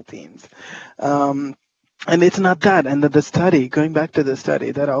multiple teams. And it's not that. And the study, going back to the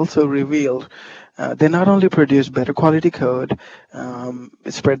study, that also revealed they not only produce better quality code,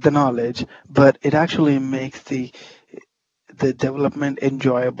 spread the knowledge, but it actually makes the development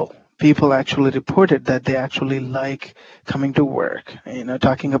enjoyable. People actually reported that they actually like coming to work,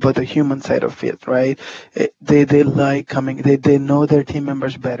 talking about the human side of it, right? They like coming, they know their team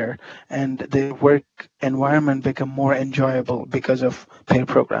members better, and their work environment become more enjoyable because of pair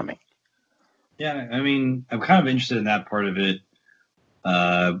programming. Yeah, I mean, I'm kind of interested in that part of it,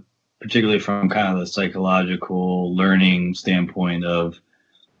 particularly from kind of the psychological learning standpoint of,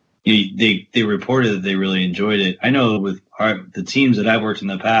 they reported that they really enjoyed it. I know with the teams that I've worked in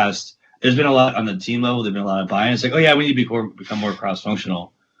the past, there's been a lot on the team level. There's been a lot of buy-in. It's like, oh yeah, we need to become more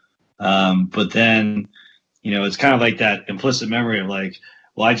cross-functional. But then, it's kind of like that implicit memory of like,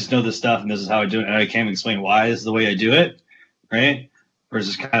 well, I just know this stuff and this is how I do it, and I can't explain why this is the way I do it, right?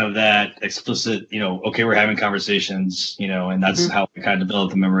 Versus kind of that explicit, okay, we're having conversations, and that's how we kind of develop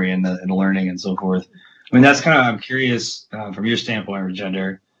the memory and the learning and so forth. I mean, that's kind of, I'm curious from your standpoint,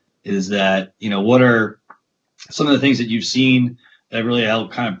 Rajender, is that, what are some of the things that you've seen that really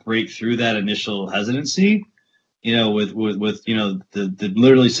help kind of break through that initial hesitancy, with the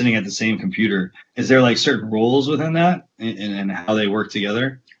literally sitting at the same computer? Is there like certain roles within that and how they work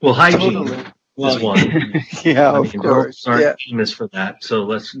together? Well, hygiene is one. Yeah, of course. Aren't famous for that. So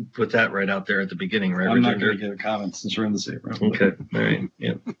let's put that right out there at the beginning, right? I'm not going to give a comment since we're in the same room. Okay. All right.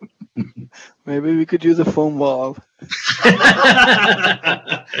 Yeah. Maybe we could use a foam wall.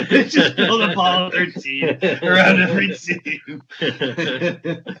 Just build a ball 13 around every team.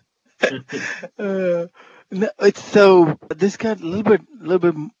 So this got a little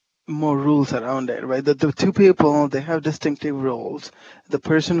bit more rules around it, right? The two people, they have distinctive roles. The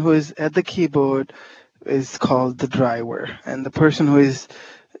person who is at the keyboard is called the driver, and the person who is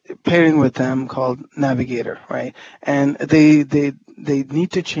pairing with them called navigator, right? And they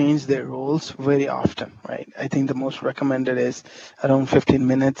need to change their roles very often, right? I think the most recommended is around 15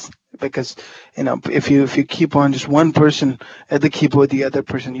 minutes, because if you keep on just one person at the keyboard, the other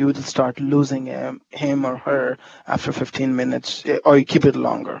person, you will start losing him or her after 15 minutes, or you keep it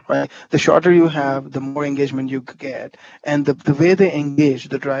longer, right? The shorter you have, the more engagement you get. And the way they engage,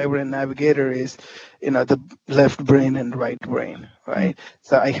 the driver and navigator, is the left brain and right brain, right?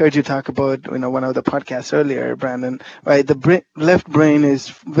 So I heard you talk about one of the podcasts earlier, Brandon, right? The left brain is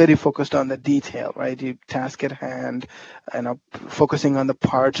very focused on the detail, right? You task at hand, focusing on the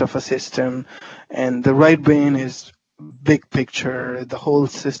parts of a system, and the right brain is big picture, the whole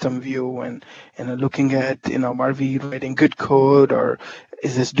system view, and looking at are we writing good code, or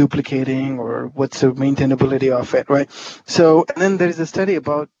is this duplicating, or what's the maintainability of it, right? So, and then there is a study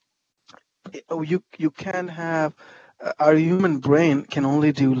about you can have our human brain can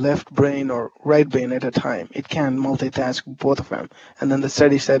only do left brain or right brain at a time. It can multitask both of them. And then the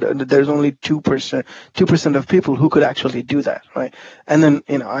study said there's only 2% of people who could actually do that, right? And then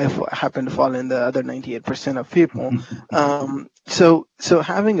I happen to fall in the other 98% of people. So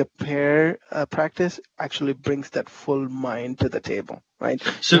having a pair practice actually brings that full mind to the table, right?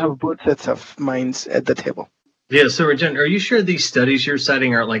 So you have both sets of minds at the table. Yeah, so Rajender, are you sure these studies you're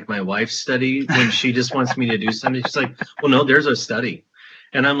citing aren't like my wife's study when she just wants me to do something? She's like, well, no, there's a study.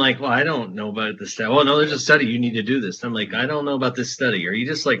 And I'm like, well, I don't know about this study. Oh, no, there's a study. You need to do this. I'm like, I don't know about this study. Are you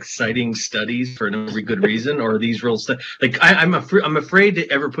just like citing studies for no good reason, or are these real studies? Like, I'm afraid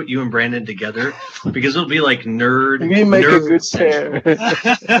to ever put you and Brandon together because it'll be like nerd. We make a good central. pair.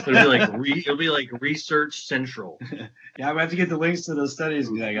 It'll be like research central. Yeah, I'm gonna have to get the links to those studies.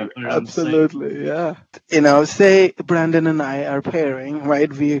 I got put it Absolutely, yeah. Say Brandon and I are pairing, right?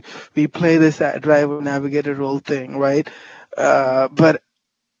 We play this driver navigator role thing, right? But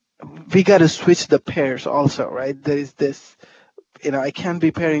we got to switch the pairs also, right? There is this, I can't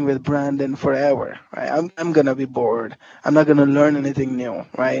be pairing with Brandon forever, right? I'm gonna be bored. I'm not gonna learn anything new,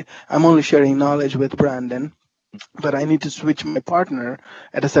 right? I'm only sharing knowledge with Brandon, but I need to switch my partner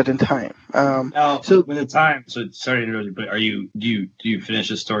at a certain time. Now, so with the time, so sorry to interrupt you, but do you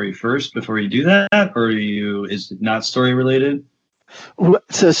finish a story first before you do that, or is it not story related?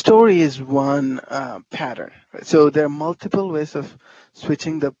 So story is one pattern. So there are multiple ways of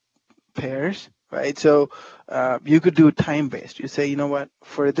switching the pairs, right? So you could do time based. You say, you know what,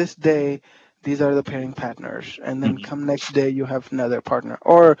 for this day, these are the pairing partners, and then come next day you have another partner.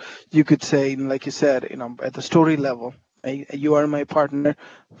 Or you could say, like you said, at the story level, you are my partner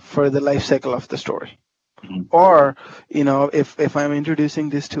for the life cycle of the story. Or, if I'm introducing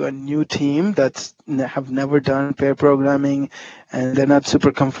this to a new team that's have never done pair programming and they're not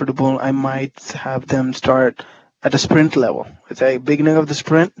super comfortable, I might have them start at a sprint level. It's a beginning of the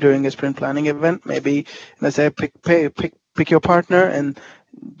sprint during a sprint planning event. Maybe let's say pick your partner and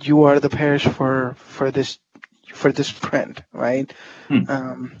you are the pairs for this sprint, right?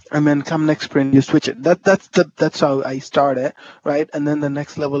 And then come next sprint you switch it. That's how I start it, right? And then the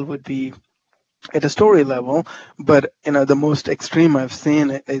next level would be at a story level, but the most extreme I've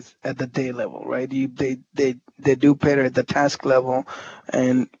seen is at the day level, right? They do pair at the task level,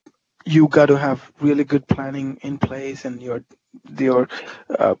 and you got to have really good planning in place and your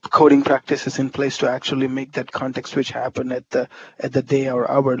coding practices in place to actually make that context switch happen at the day or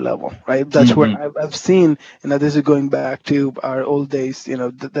hour level, right? That's where I've seen. This is going back to our old days.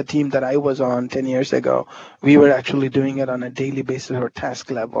 The team that I was on 10 years ago, we were actually doing it on a daily basis or task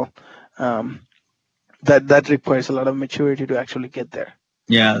level. That requires a lot of maturity to actually get there.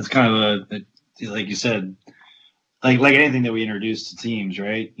 Yeah, it's kind of like you said, like anything that we introduce to teams,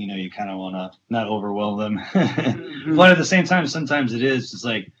 right? You kind of want to not overwhelm them, but at the same time, sometimes it is just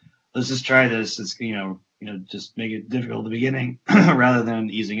like, let's just try this. It's just make it difficult at the beginning rather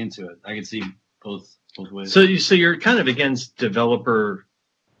than easing into it. I can see both ways. So you're kind of against developer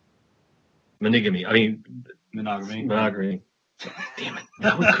monogamy. I mean, monogamy. Damn it!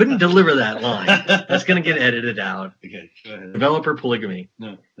 We couldn't deliver that line. That's going to get edited out. Okay, go ahead. Developer polygamy.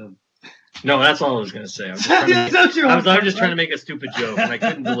 No, that's all I was going to say. I was just trying to make a stupid joke, and I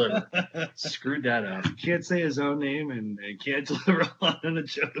couldn't deliver. Screwed that up. You can't say his own name and can't deliver on a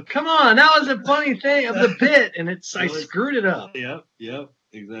joke. Come on, that was a funny thing of the bit, and I screwed it up. Yep,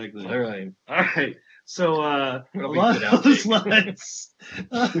 exactly. All right. So along those lines.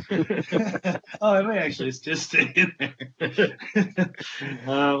 I may actually just stay in there.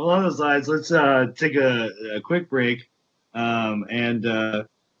 Along those lines, let's take a quick break, and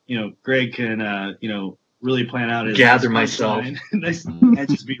Greg can really plan out his gather myself and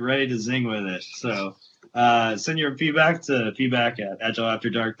just be ready to zing with it. So send your feedback to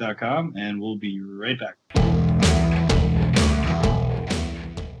feedback@agileafterdark.com, and we'll be right back.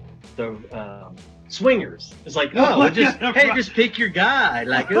 So swingers. It's like, just pick your guy.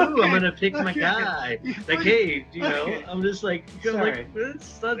 Like, I'm gonna pick my guy. Like, hey, I'm just like,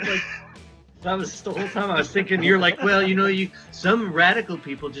 it's not like. That was the whole time I was thinking. You're like, well, some radical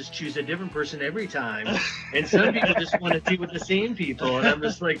people just choose a different person every time, and some people just want to deal with the same people. And I'm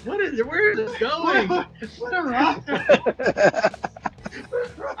just like, where is this going? What a rock!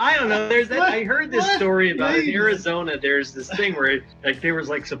 I don't know. I heard this story about in Arizona. There's this thing where there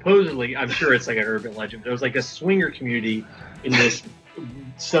was supposedly, I'm sure it's like an urban legend. There was like a swinger community in this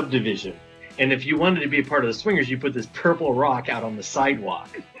subdivision, and if you wanted to be a part of the swingers, you put this purple rock out on the sidewalk.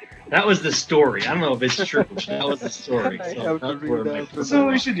 That was the story. I don't know if it's true. That was the story. So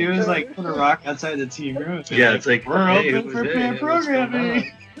what we should do is put a rock outside the team room. Yeah, it's like, we're open for pair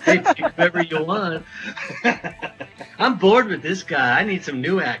programming. Hey, pick whoever you want. I'm bored with this guy. I need some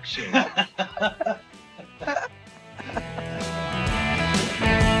new action. All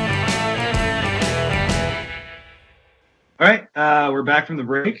right, we're back from the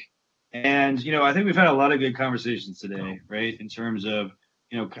break, and I think we've had a lot of good conversations today, right? In terms of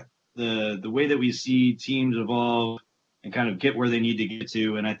the way that we see teams evolve and kind of get where they need to get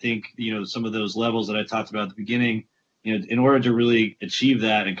to, and I think some of those levels that I talked about at the beginning, in order to really achieve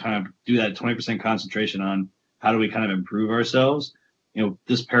that and kind of do that 20% concentration on how do we kind of improve ourselves,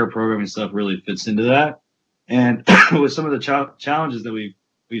 this pair programming stuff really fits into that. And with some of the challenges that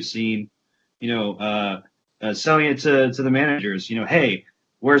we've seen, selling it to the managers, hey,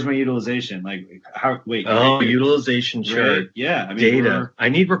 where's my utilization? Like, utilization chart, right? Yeah, I mean, data. I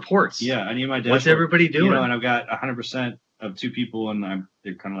need reports. Yeah, I need my dashboard. What's everybody doing? And I've got 100% of 2 people, and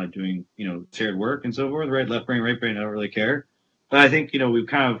they're kind of like doing shared work and so forth, right? Left brain, right brain. I don't really care. But I think we've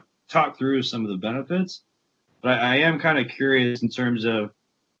kind of talked through some of the benefits. But I am kind of curious in terms of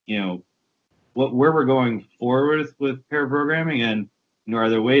where we're going forward with pair programming, and are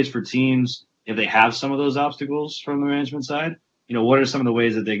there ways for teams, if they have some of those obstacles from the management side, what are some of the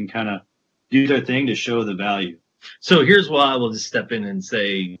ways that they can kind of do their thing to show the value? So here's why I will just step in and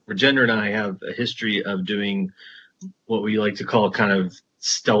say, Regender and I have a history of doing what we like to call kind of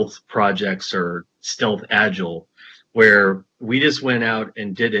stealth projects or stealth agile, where we just went out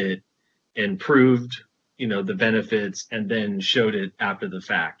and did it and proved, the benefits, and then showed it after the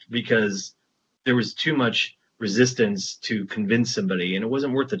fact, because there was too much resistance to convince somebody, and it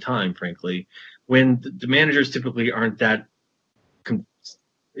wasn't worth the time, frankly. When the managers typically aren't that,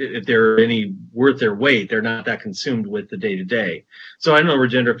 if they're any worth their weight, they're not that consumed with the day-to-day. So I don't know,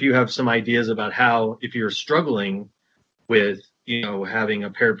 Regender, if you have some ideas about how, if you're struggling with, having a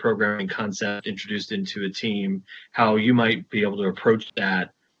paired programming concept introduced into a team, how you might be able to approach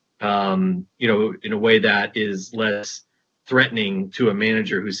that, in a way that is less threatening to a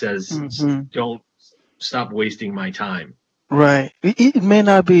manager who says, don't stop wasting my time. Right. It may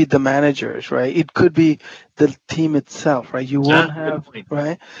not be the managers, right? It could be the team itself, right? You won't have,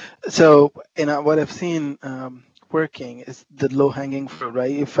 right? So, what I've seen working is the low-hanging fruit,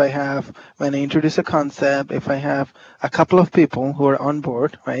 right? When I introduce a concept, if I have a couple of people who are on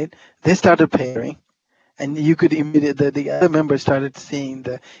board, right? They started pairing, and you could immediately, the other members started seeing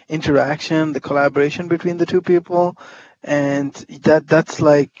the interaction, the collaboration between the 2 people, and that's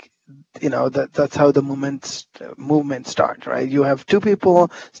like, that's how the movement starts, right? You have 2 people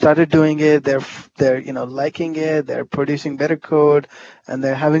started doing it. They're liking it. They're producing better code, and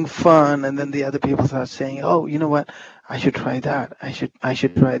they're having fun. And then the other people start saying, "Oh, you know what? I should try that. I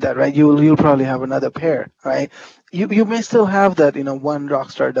should try that." Right? You'll probably have another pair, right? You may still have that, one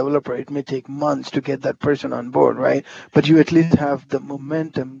rockstar developer. It may take months to get that person on board, right? But you at least have the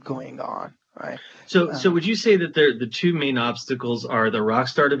momentum going on. Right. So would you say that the 2 main obstacles are the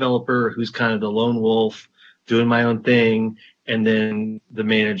rockstar developer, who's kind of the lone wolf, doing my own thing, and then the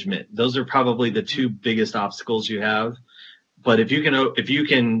management? Those are probably the 2 biggest obstacles you have. But if you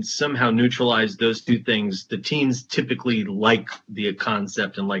can somehow neutralize those 2 things, the teams typically like the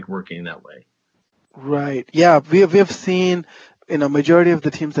concept and like working that way. Right. Yeah, we've seen. Majority of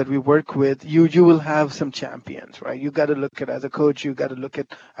the teams that we work with, you will have some champions, right? You got to look at, as a coach, you got to look at,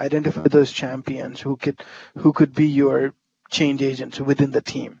 identify those champions who could be your change agents within the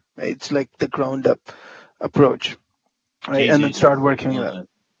team. Right? It's like the ground up approach, right? And then start working with it.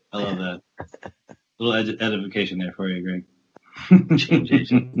 I love that. A little edification there for you, Greg. Change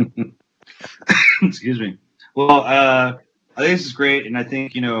agent. Excuse me. Well, I think this is great, and I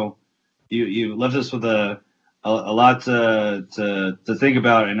think you left us with a lot to think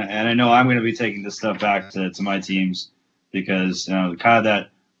about, and I know I'm going to be taking this stuff back to my teams, because kind of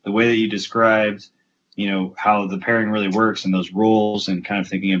the way that you described how the pairing really works and those roles, and kind of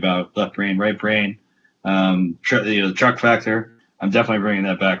thinking about left brain, right brain, the truck factor. I'm definitely bringing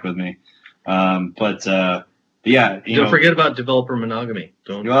that back with me. But yeah, don't forget about developer monogamy.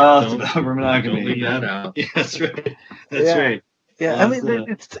 Developer monogamy. Don't leave that out. Yeah, that's right. That's right. Yeah, I mean,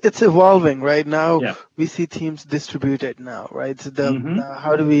 it's evolving right now. Yeah. We see teams distributed now, right? So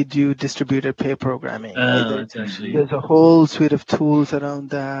how do we do distributed pair programming? Right? There's a whole suite of tools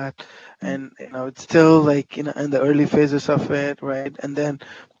around that, and it's still like in the early phases of it, right? And then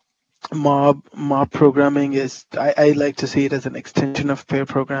mob programming is, I like to see it as an extension of pair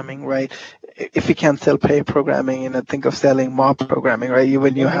programming, right? If you can't sell pair programming, think of selling mob programming, right?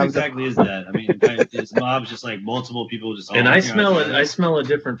 When you have exactly is that? I mean, is mobs just like multiple people just? And I smell a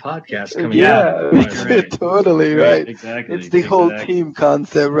different podcast coming out. Yeah, totally right. Exactly. It's the whole team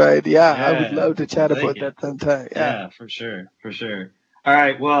concept, right? Yeah, I would love to chat about that sometime. Yeah, for sure. All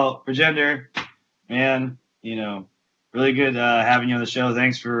right, well, Regender, man, really good having you on the show.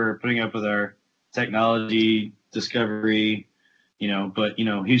 Thanks for putting up with our technology discovery. But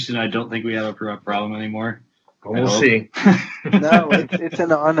Houston, I don't think we have a problem anymore. We'll see. No, it's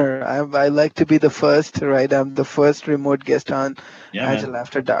an honor. I like to be the first, right? I'm the first remote guest on Agile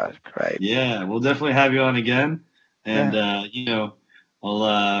After Dark, right? Yeah, we'll definitely have you on again, and I'll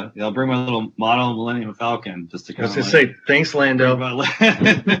bring my little model Millennium Falcon just to. I was gonna say thanks, Lando.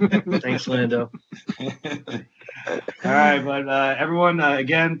 Thanks, Lando. All right, but everyone,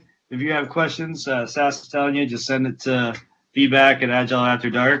 again, if you have questions, Sass is telling you, just send it to feedback at Agile After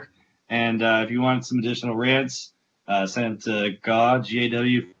Dark. And if you want some additional rants, send it to GAW,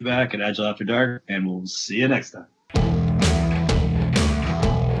 feedback at Agile After Dark. And we'll see you next time.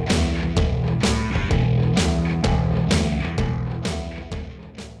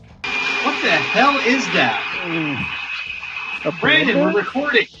 What the hell is that? Brandon, we're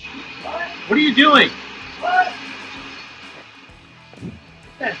recording. What are you doing? What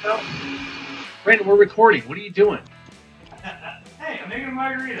the hell? Brandon, we're recording. What are you doing? Hey, I'm making a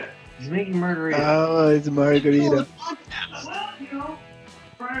margarita. He's making margarita. Oh, it's margarita. Well,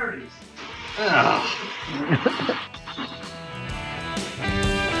 priorities. Oh.